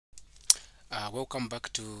Welcome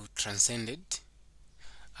back to Transcended.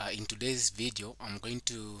 In today's video, I'm going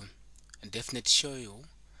to definitely show you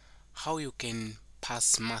how you can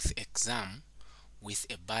pass math exam with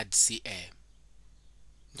a bad CA.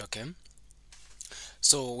 Okay,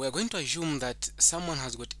 so we're going to assume that someone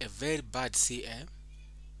has got a very bad CA.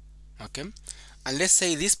 Okay, and let's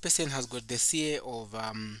say this person has got the CA of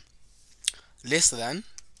less than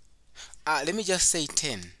let me just say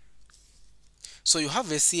 10. So you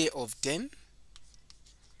have a CA of 10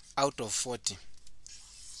 out of 40.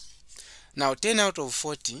 Now 10 out of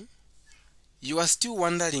 40, you are still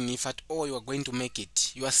wondering if at all you are going to make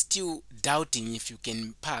it. You are still doubting if you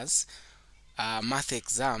can pass a math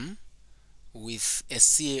exam with a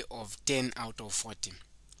CA of 10 out of 40.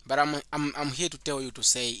 But I'm here to tell you to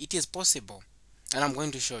say it is possible, and I'm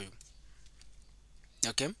going to show you.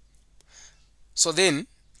 Okay, so then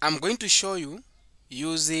I'm going to show you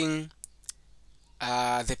using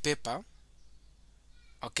the paper.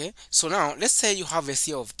 Okay, so now let's say you have a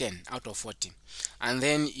CA of 10 out of 40, and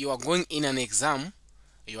then you are going in an exam,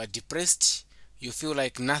 you are depressed, you feel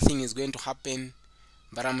like nothing is going to happen,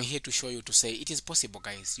 but I'm here to show you to say it is possible,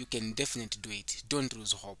 guys. You can definitely do it. Don't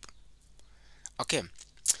lose hope. Okay,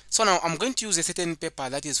 so now I'm going to use a certain paper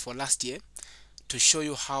that is for last year to show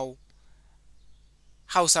you how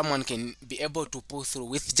someone can be able to pull through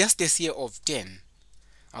with just a CA of 10.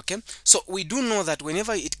 Okay, so we do know that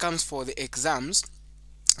whenever it comes for the exams,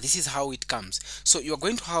 this is how it comes. So you're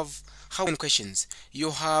going to have how many questions?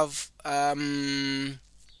 You have 7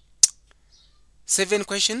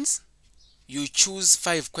 questions. You choose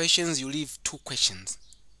 5 questions, you leave 2 questions.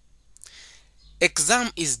 Exam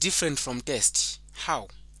is different from test. How?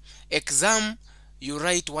 Exam, you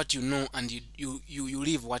write what you know and you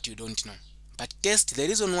leave what you don't know. But test, the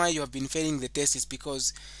reason why you have been failing the test is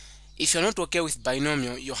because if you're not okay with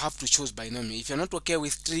binomial, you have to choose binomial. If you're not okay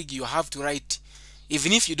with trig, you have to write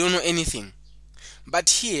even if you don't know anything. But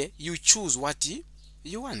here you choose what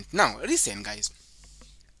you want. Now listen, guys,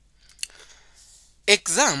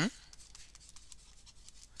 exam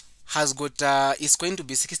has got is going to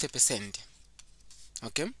be 60%,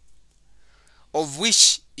 okay, of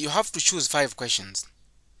which you have to choose 5 questions.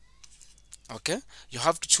 Okay, you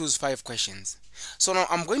have to choose 5 questions. So now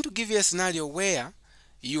I'm going to give you a scenario where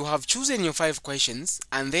you have chosen your 5 questions,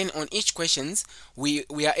 and then on each questions we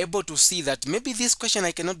are able to see that maybe this question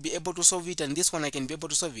I cannot be able to solve it, and this one I can be able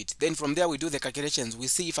to solve it. Then from there we do the calculations. We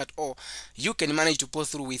see if at all you can manage to pull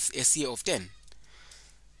through with a CA of 10.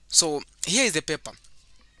 So here is the paper.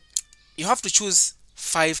 You have to choose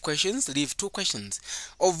 5 questions, leave 2 questions,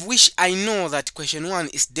 of which I know that question 1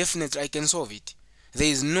 is definitely I can solve it. There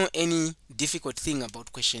is no any difficult thing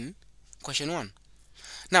about question 1.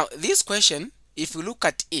 Now this question, if you look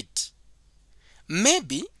at it,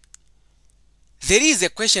 maybe there is a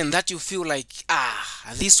question that you feel like,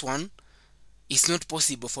 this one is not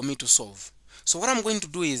possible for me to solve. So what I'm going to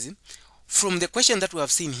do is, from the question that we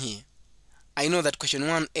have seen here, I know that question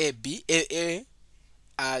 1 A, B, A,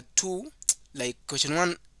 2, like question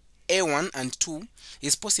 1 A1 and 2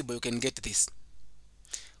 is possible. You can get this.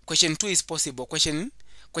 Question 2 is possible. Question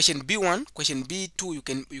B1, question B2,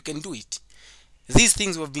 you can do it. These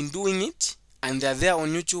things we've been doing it, and they're there on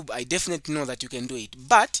YouTube. I definitely know that you can do it,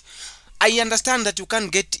 but I understand that you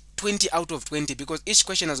can't get 20 out of 20 because each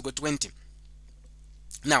question has got 20.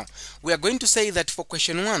 Now we are going to say that for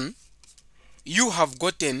question 1 you have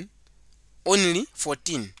gotten only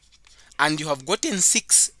 14 and you have gotten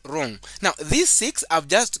 6 wrong. Now these 6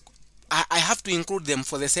 I have to include them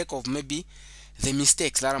for the sake of maybe the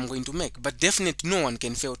mistakes that I'm going to make, but definitely no one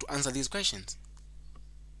can fail to answer these questions.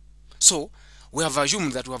 So we have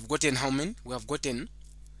assumed that we have gotten how many? We have gotten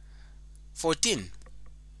 14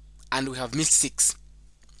 and we have missed 6.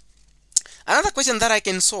 Another question that I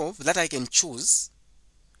can solve, that I can choose,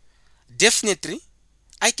 definitely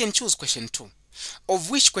I can choose question 2, of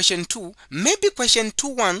which question 2, maybe question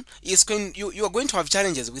 2.1 is going, you are going to have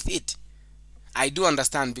challenges with it. I do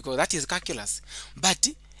understand because that is calculus, but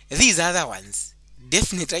these other ones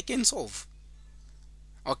definitely I can solve.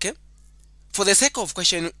 Okay, for the sake of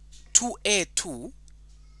question 2A2,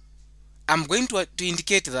 I'm going to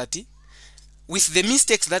indicate that with the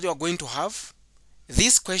mistakes that you are going to have,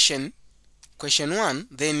 this question 1,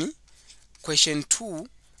 then question 2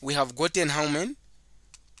 we have gotten how many?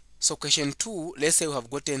 So question 2, let's say we have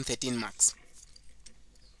gotten 13 marks.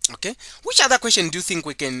 Okay, which other question do you think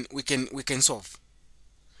we can solve?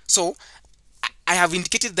 So I have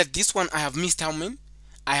indicated that this one I have missed how many?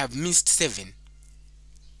 I have missed 7.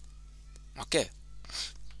 Okay,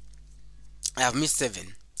 I have missed 7.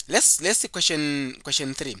 Let's see question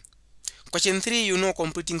 3. Question 3, you know,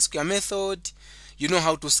 computing square method. you know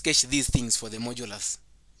how to sketch these things for the modulus.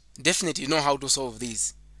 Definitely you know how to solve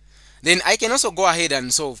these. Then I can also go ahead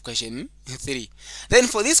and solve question 3. Then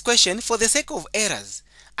for this question, for the sake of errors,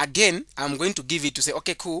 again, I'm going to give it to say,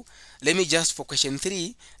 okay, cool. Let me just, for question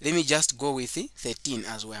 3, let me just go with 13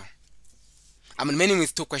 as well. I'm remaining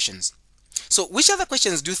with 2 questions. So which other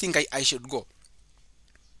questions do you think I should go?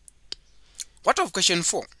 What of question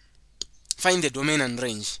 4? Find the domain and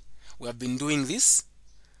range. We have been doing this.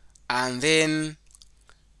 And then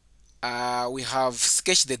we have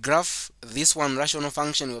sketched the graph. This one, rational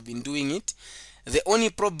function, we have been doing it. The only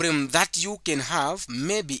problem that you can have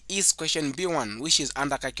maybe is question B1, which is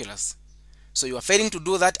under calculus. So you are failing to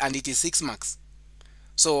do that, and it is 6 marks.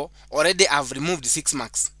 So already I've removed 6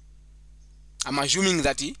 marks. I'm assuming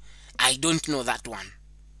that I don't know that one.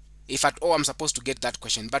 If at all I'm supposed to get that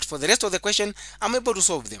question. But for the rest of the question, I'm able to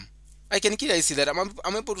solve them. I can clearly see that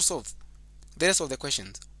I'm able to solve the rest of the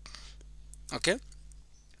questions. Okay?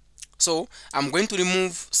 So I'm going to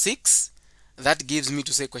remove 6. That gives me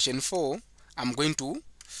to say question 4. I'm going to,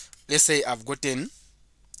 let's say I've gotten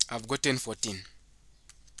 14.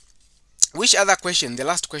 Which other question? The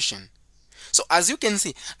last question. So as you can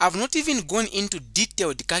see, I've not even gone into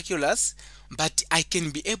detailed calculus, but I can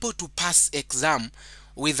be able to pass exam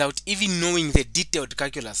without even knowing the detailed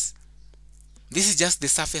calculus. This is just the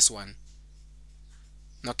surface one.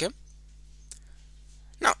 Okay?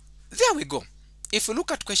 Now, there we go. If we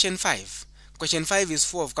look at question 5, question 5 is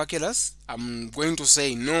full of calculus. I'm going to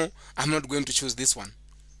say no, I'm not going to choose this one.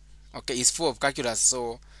 Okay, it's full of calculus,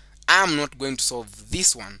 so I'm not going to solve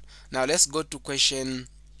this one. Now let's go to question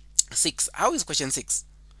 6. How is question 6?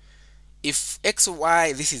 If x,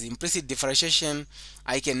 y, this is implicit differentiation,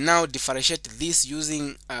 I can now differentiate this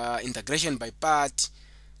using integration by part.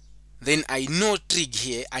 Then I know trig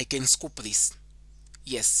here, I can scoop this.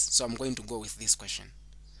 Yes, so I'm going to go with this question.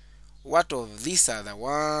 What of this other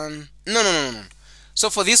one? No. So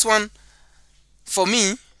for this one, for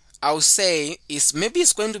me, I'll say maybe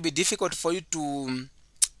it's going to be difficult for you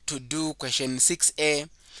to do question 6a,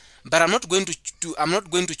 but I'm not going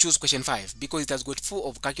to choose question 5 because it has got full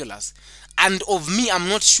of calculus, and of me, I'm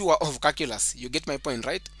not sure of calculus. You get my point,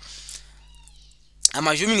 right? I'm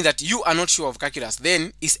assuming that you are not sure of calculus.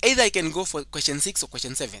 Then it's either I can go for question 6 or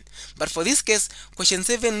question 7. But for this case, question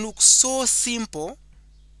 7 looks so simple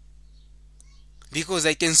because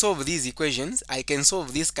I can solve these equations, I can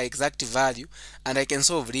solve this exact value, and I can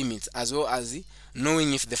solve limits, as well as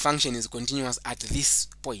knowing if the function is continuous at this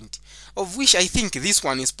point, of which I think this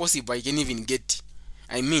one is possible. I can even get,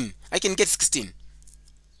 I can get 16.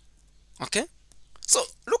 Okay? So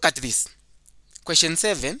look at this. Question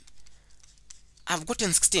 7, I've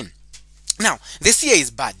gotten 16. Now, the CA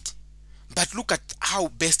is bad, but look at how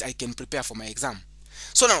best I can prepare for my exam.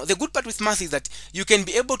 So now, the good part with math is that you can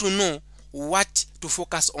be able to know what to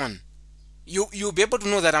focus on. You'll be able to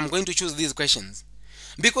know that I'm going to choose these questions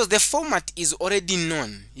because the format is already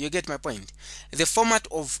known. You get my point? The format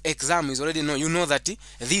of exam is already known. You know that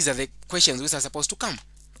these are the questions which are supposed to come.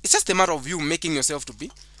 It's just a matter of you making yourself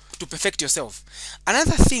to perfect yourself.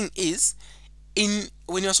 Another thing is,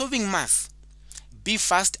 when you're solving math, be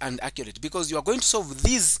fast and accurate, because you are going to solve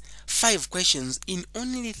these 5 questions in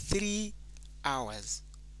only 3 hours.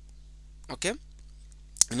 Okay?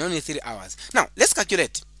 In only 3 hours. Now, let's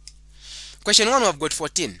calculate. Question 1, we have got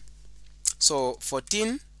 14. So,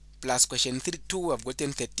 14 plus question 2, we have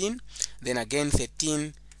gotten 13. Then again,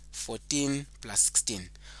 13, 14 plus 16.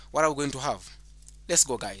 What are we going to have? Let's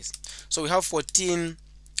go, guys. So, we have 14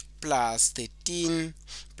 plus 13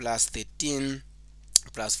 plus 13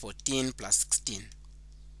 plus 14 plus 16.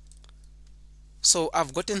 So,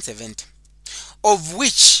 I've gotten 70. Of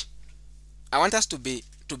which, I want us to be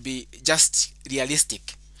just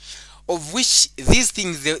realistic. Of which these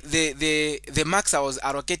things, the marks I was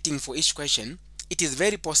allocating for each question, it is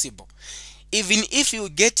very possible. Even if you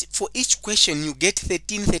get, for each question, you get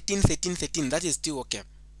 13, 13, 13, 13, that is still okay.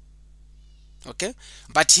 Okay?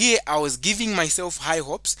 But here, I was giving myself high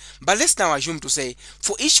hopes. But let's now assume to say,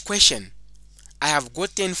 for each question, I have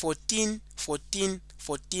gotten 14, 14,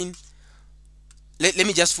 14. Let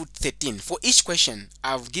me just put 13. For each question,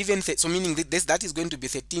 I've given, so meaning that is going to be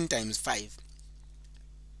 13 times 5.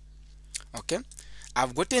 Okay,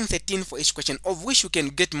 I've gotten 13 for each question, of which you can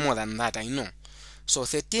get more than that, I know. So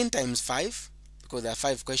 13 times 5, because there are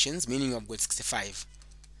 5 questions, meaning you have got 65.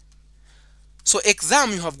 So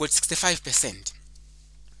exam, you have got 65%.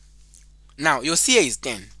 Now your CA is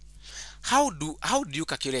 10. How do you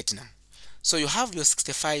calculate now? So you have your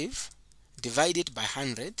 65 divided by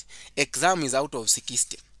 100. Exam is out of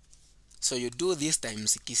 60. So you do this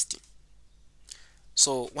times 60.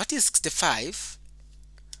 So what is 65?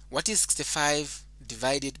 What is 65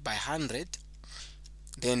 divided by 100,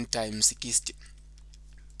 then times 60.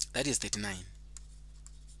 That is 39.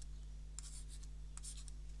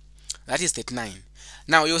 That is 39.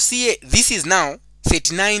 Now you'll see this is now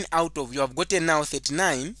 39 out of, you have gotten now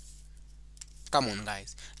 39. Come on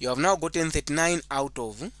guys, you have now gotten 39 out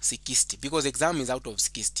of 60 because exam is out of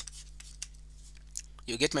 60.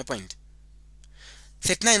 You get my point?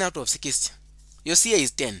 39 out of 60. Your CA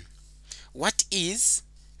is 10. What is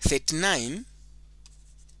 39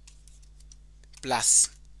 plus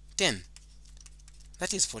 10?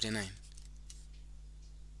 That is 49.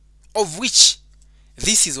 Of which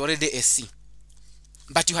this is already a C.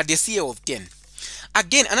 But you had a CA of 10.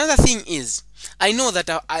 Again, another thing is, I know that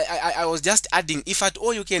I was just adding, if at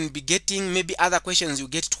all you can be getting maybe other questions you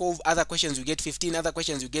get 12, other questions you get 15, other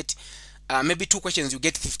questions you get maybe 2 questions you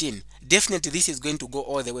get 15. Definitely this is going to go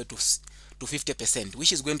all the way to 50%,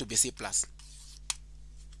 which is going to be C+. As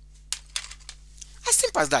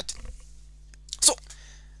simple as that. So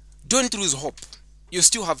don't lose hope. You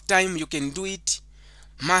still have time, you can do it.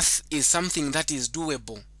 Math is something that is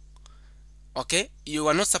doable. Okay, you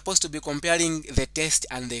are not supposed to be comparing the test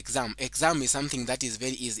and the exam. Exam is something that is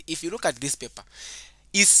very easy. If you look at this paper,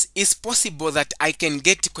 it's possible that I can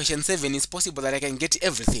get question 7. It's possible that I can get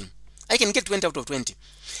everything. I can get 20 out of 20.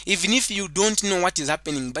 Even if you don't know what is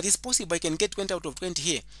happening, but it's possible I can get 20 out of 20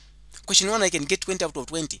 here. Question 1, I can get 20 out of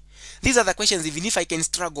 20. These are the questions, even if I can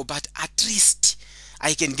struggle, but at least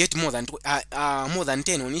I can get more than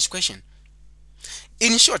 10 on each question.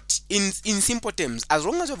 In short, in simple terms, as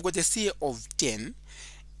long as you've got a CA of 10,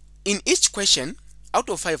 in each question, out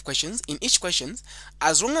of 5 questions, in each question,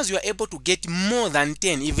 as long as you are able to get more than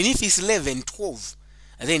 10, even if it's 11, 12,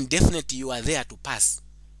 then definitely you are there to pass.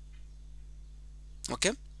 Okay?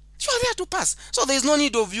 You are there to pass. So there is no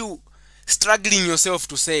need of you struggling yourself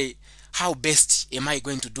to say, how best am I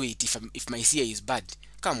going to do it if my CA is bad?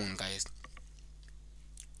 Come on, guys.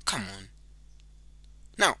 Come on.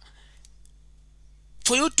 Now,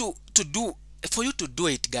 for you to do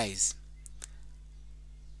it, guys,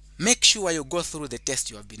 make sure you go through the test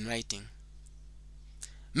you have been writing.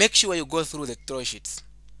 Make sure you go through the throw sheets.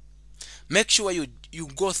 Make sure you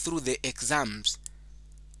go through the exams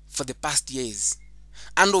for the past years,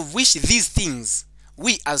 and of which these things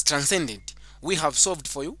we as Transcendent, we have solved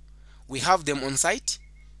for you. We have them on site.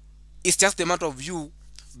 It's just a matter of you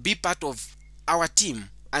be part of our team,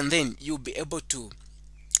 and then you'll be able to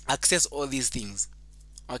access all these things.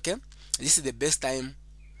 Okay, this is the best time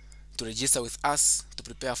to register with us to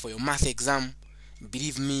prepare for your math exam.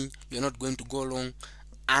 Believe me, you're not going to go wrong,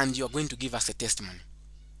 and you're going to give us a testimony.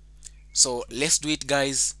 So let's do it,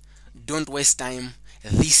 guys. Don't waste time.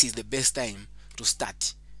 This is the best time to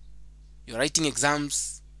start. You're writing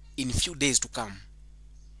exams in a few days to come.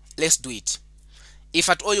 Let's do it. If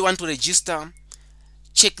at all you want to register,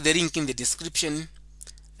 check the link in the description.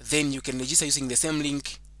 Then you can register using the same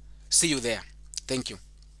link. See you there. Thank you.